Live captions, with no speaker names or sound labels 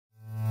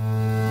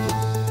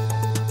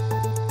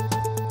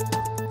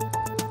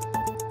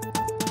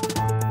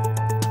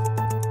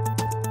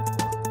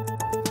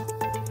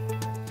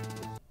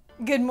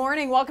Good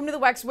morning. Welcome to the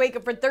WEX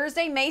Wakeup for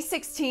Thursday, May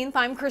 16th.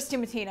 I'm Christy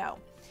Matino.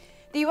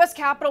 The U.S.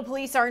 Capitol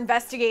Police are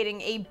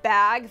investigating a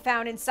bag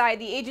found inside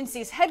the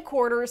agency's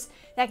headquarters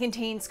that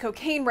contains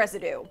cocaine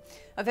residue.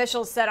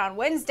 Officials said on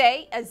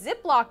Wednesday a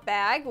Ziploc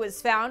bag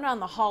was found on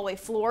the hallway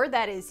floor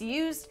that is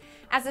used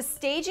as a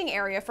staging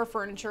area for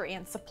furniture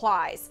and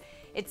supplies.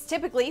 It's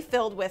typically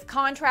filled with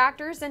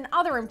contractors and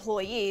other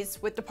employees,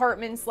 with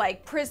departments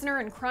like prisoner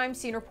and crime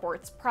scene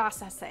reports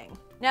processing.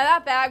 Now,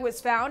 that bag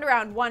was found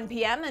around 1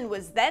 p.m. and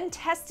was then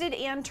tested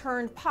and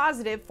turned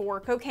positive for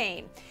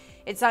cocaine.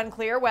 It's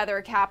unclear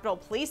whether Capitol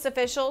Police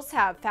officials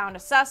have found a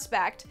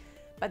suspect,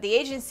 but the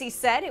agency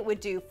said it would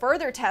do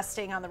further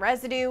testing on the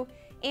residue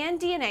and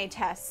DNA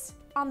tests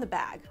on the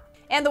bag.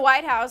 And the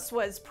White House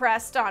was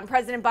pressed on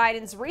President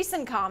Biden's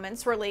recent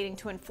comments relating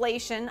to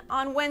inflation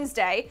on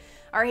Wednesday.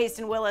 Our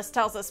Hasten Willis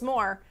tells us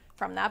more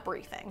from that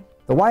briefing.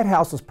 The White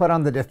House was put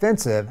on the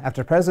defensive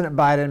after President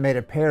Biden made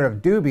a pair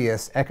of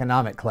dubious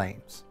economic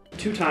claims.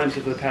 2 times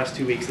over the past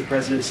 2 weeks, the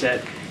president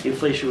said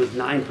inflation was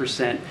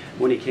 9%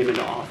 when he came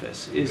into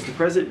office. Is the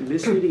president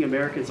misleading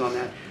Americans on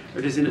that,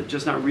 or does he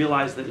just not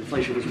realize that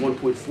inflation was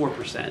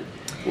 1.4%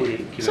 when he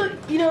came So, in?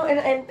 you know,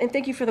 and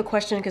thank you for the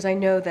question, because I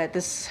know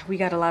that we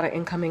got a lot of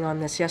incoming on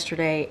this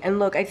yesterday. And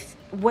look,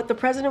 what the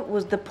president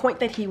was, the point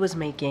that he was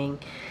making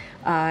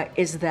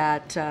is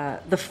that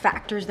the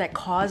factors that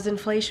caused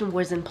inflation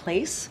was in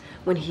place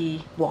when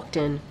he walked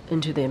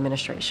into the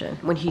administration,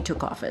 when he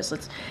took office.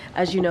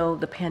 As you know,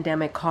 the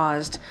pandemic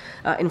caused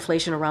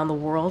inflation around the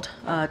world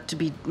to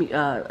be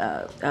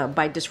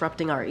by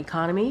disrupting our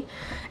economy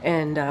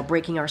and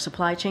breaking our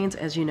supply chains.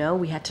 As you know,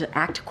 we had to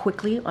act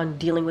quickly on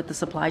dealing with the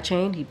supply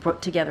chain. He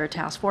put together a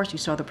task force. You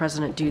saw the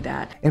president do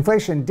that.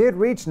 Inflation did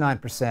reach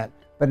 9%,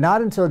 but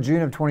not until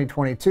June of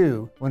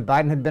 2022, when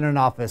Biden had been in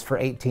office for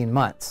 18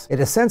 months. It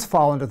has since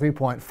fallen to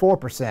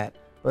 3.4%,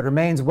 but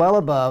remains well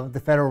above the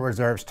Federal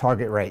Reserve's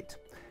target rate.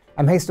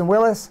 I'm Hasten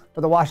Willis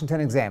for the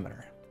Washington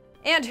Examiner.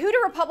 And who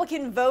do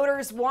Republican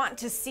voters want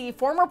to see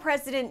former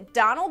President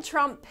Donald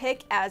Trump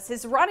pick as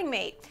his running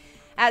mate?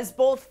 As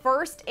both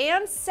first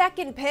and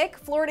second pick,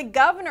 Florida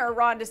Governor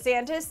Ron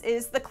DeSantis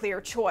is the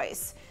clear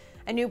choice.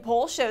 A new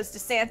poll shows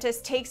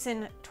DeSantis takes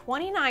in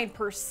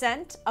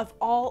 29% of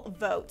all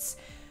votes.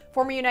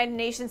 Former United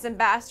Nations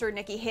Ambassador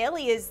Nikki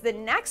Haley is the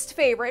next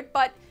favorite,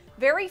 but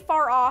very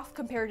far off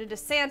compared to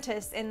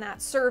DeSantis in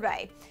that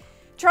survey.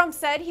 Trump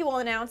said he will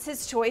announce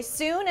his choice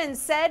soon and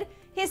said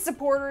his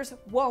supporters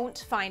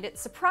won't find it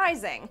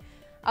surprising.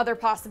 Other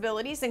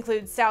possibilities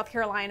include South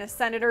Carolina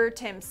Senator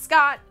Tim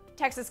Scott,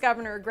 Texas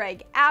Governor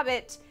Greg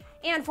Abbott,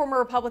 and former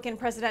Republican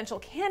presidential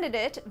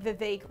candidate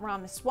Vivek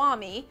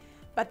Ramaswamy,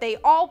 but they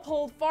all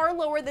polled far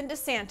lower than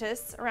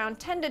DeSantis, around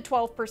 10 to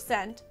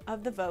 12%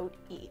 of the vote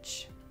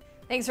each.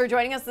 Thanks for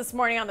joining us this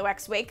morning on the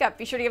WEX Wakeup.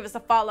 Be sure to give us a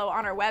follow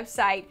on our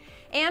website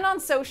and on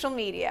social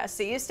media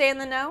so you stay in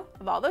the know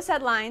of all those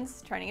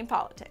headlines trending in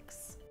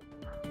politics.